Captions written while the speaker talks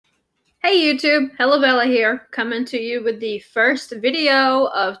Hey YouTube, Hello Bella here, coming to you with the first video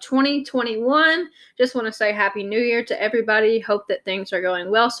of 2021. Just want to say Happy New Year to everybody. Hope that things are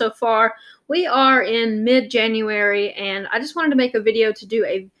going well so far. We are in mid-January and I just wanted to make a video to do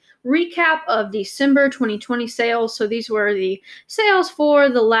a recap of December 2020 sales. So these were the sales for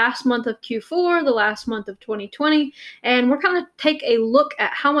the last month of Q4, the last month of 2020, and we're kind of take a look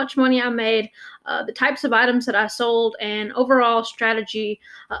at how much money I made, the types of items that I sold, and overall strategy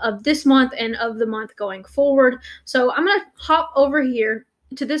of this month and of the month going forward. So I'm going to hop over here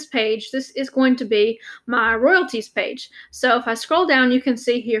to this page. This is going to be my royalties page. So if I scroll down, you can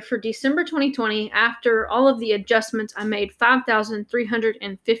see here for December 2020, after all of the adjustments, I made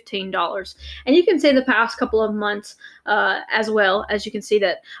 $5,315. And you can see the past couple of months as well. As you can see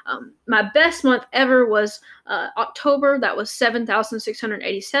that my best month ever was October. That was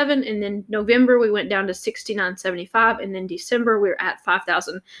 $7,687. And then November, we went down to $6,975. And then December, we were at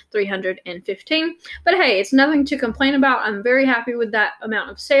 $5,315. But hey, it's nothing to complain about. I'm very happy with that amount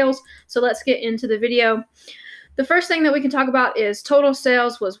of sales. So let's get into the video. The first thing that we can talk about is total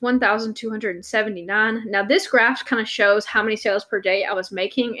sales was 1,279. Now this graph kind of shows how many sales per day I was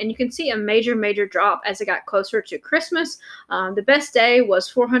making, and you can see a major drop as it got closer to Christmas. The best day was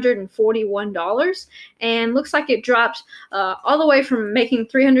 $441, and looks like it dropped all the way from making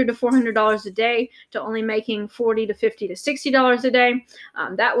 $300 to $400 a day to only making $40 to $50 to $60 a day.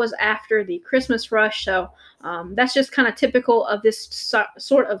 That was after the Christmas rush, so that's just kind of typical of this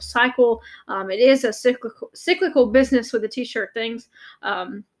sort of cycle. It is a cyclical business with the t-shirt things.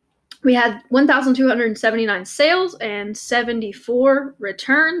 We had 1,279 sales and 74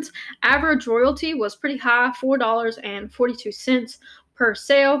 returns. Average royalty was pretty high, $4.42 per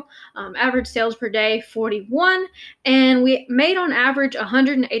sale. Average sales per day, 41, and we made on average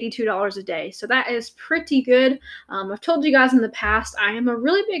 $182 a day. So that is pretty good. I've told you guys in the past, I am a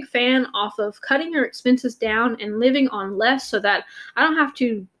really big fan off of cutting your expenses down and living on less so that I don't have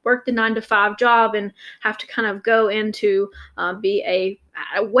to work the 9-to-5 job and have to kind of go into be a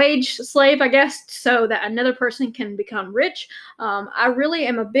wage slave, I guess, so that another person can become rich. I really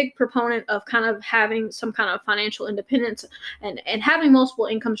am a big proponent of kind of having some kind of financial independence, and having multiple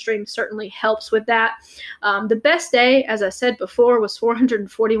income streams certainly helps with that. The best day, as I said before, was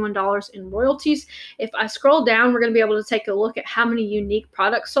 $441 in royalties. If I scroll down, we're going to be able to take a look at how many unique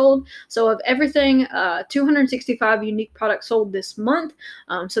products sold. So of everything, 265 unique products sold this month.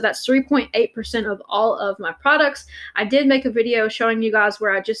 So that's 3.8% of all of my products. I did make a video showing you guys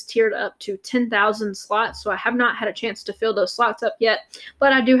where I just tiered up to 10,000 slots, so I have not had a chance to fill those slots up yet,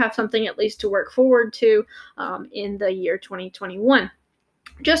 but I do have something at least to work forward to in the year 2021.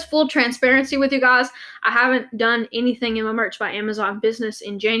 Just full transparency with you guys, I haven't done anything in my Merch by Amazon business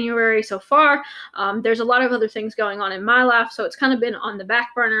in January so far. There's a lot of other things going on in my life, so it's kind of been on the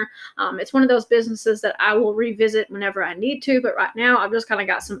back burner. It's one of those businesses that I will revisit whenever I need to, but right now I've just kind of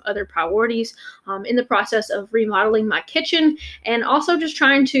got some other priorities in the process of remodeling my kitchen, and also just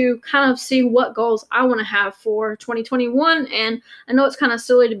trying to kind of see what goals I want to have for 2021. And I know it's kind of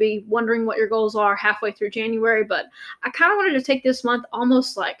silly to be wondering what your goals are halfway through January, but I kind of wanted to take this month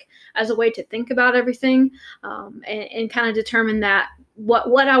almost like as a way to think about everything, and kind of determine that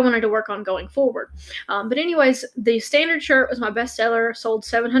what I wanted to work on going forward. But anyways, the standard shirt was my best seller. Sold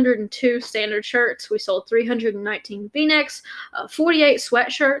 702 standard shirts. We sold 319 v-necks, 48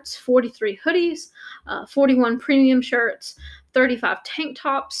 sweatshirts, 43 hoodies, 41 premium shirts, 35 tank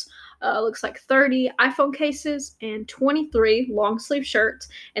tops, looks like 30 iPhone cases, and 23 long sleeve shirts.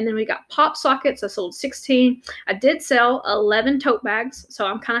 And then we got pop sockets. I sold 16. I did sell 11 tote bags, so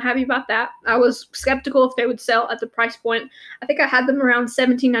I'm kind of happy about that. I was skeptical if they would sell at the price point. I think I had them around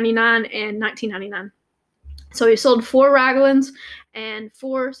 $17.99 and $19.99. So we sold 4 Raglans and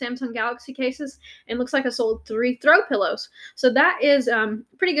 4 Samsung Galaxy cases, and looks like I sold 3 throw pillows. So that is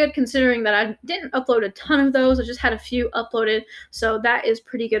pretty good considering that I didn't upload a ton of those. I just had a few uploaded, so that is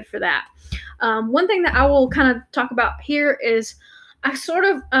pretty good for that. One thing that I will kind of talk about here is I sort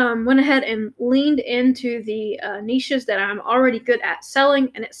of went ahead and leaned into the niches that I'm already good at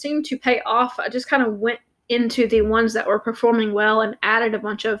selling, and it seemed to pay off. I just kind of went into the ones that were performing well and added a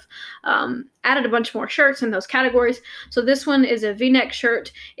bunch more shirts in those categories. So this one is a v-neck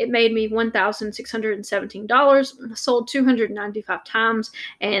shirt. It made me $1,617. Sold 295 times,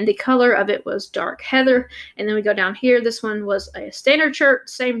 and the color of it was dark heather. And then we go down here. This one was a standard shirt,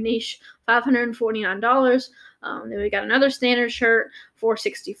 same niche, $549. Then we got another standard shirt,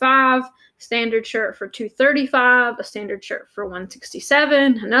 $465, standard shirt for $235, a standard shirt for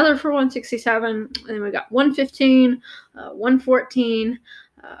 $167, another for $167, and then we got $115, $114.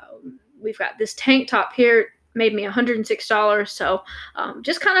 We've got this tank top here. made me $106. So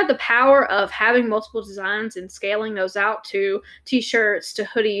just kind of the power of having multiple designs and scaling those out to t-shirts, to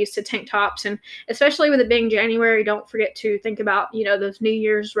hoodies, to tank tops. And especially with it being January, don't forget to think about, those New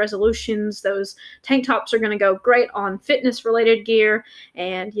Year's resolutions. Those tank tops are going to go great on fitness related gear.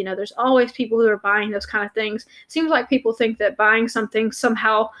 And, there's always people who are buying those kind of things. Seems like people think that buying something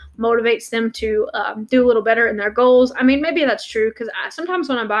somehow motivates them to do a little better in their goals. I mean, maybe that's true, because sometimes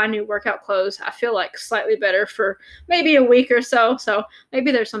when I buy new workout clothes, I feel like slightly better for maybe a week or so. So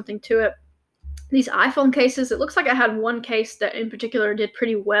maybe there's something to it. These iPhone cases, it looks like I had one case that in particular did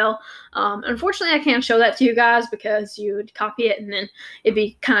pretty well. Unfortunately, I can't show that to you guys because you would copy it and then it'd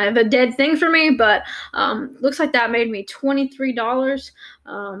be kind of a dead thing for me. But looks like that made me $23.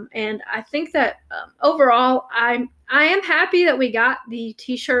 And I think that overall, I am happy that we got the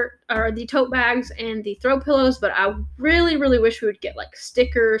t-shirt or the tote bags and the throw pillows, but I really, really wish we would get like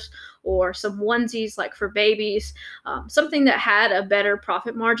stickers or some onesies like for babies, something that had a better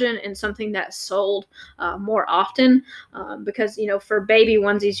profit margin and something that sold more often, because, for baby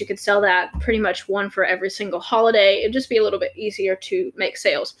onesies, you could sell that pretty much one for every single holiday. It'd just be a little bit easier to make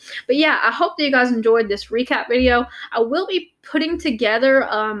sales. But yeah, I hope that you guys enjoyed this recap video. I will be putting together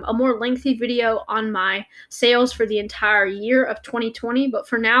a more lengthy video on my sales for the entire year of 2020. But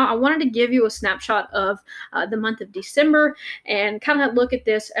for now, I wanted to give you a snapshot of the month of December and kind of look at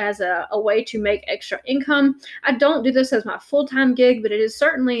this as a way to make extra income. I don't do this as my full-time gig, but it is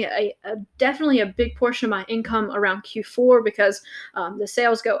certainly definitely a big portion of my income around Q4 because the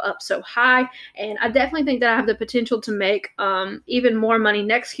sales go up so high. And I definitely think that I have the potential to make even more money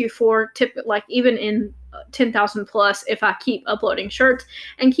next Q4, like even in 10,000 plus if I keep uploading shirts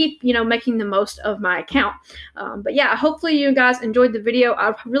and keep, making the most of my account. But yeah, hopefully you guys enjoyed the video.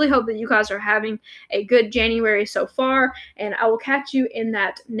 I really hope that you guys are having a good January so far, and I will catch you in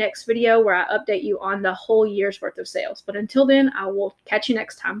that next video where I update you on the whole year's worth of sales. But until then, I will catch you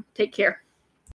next time. Take care.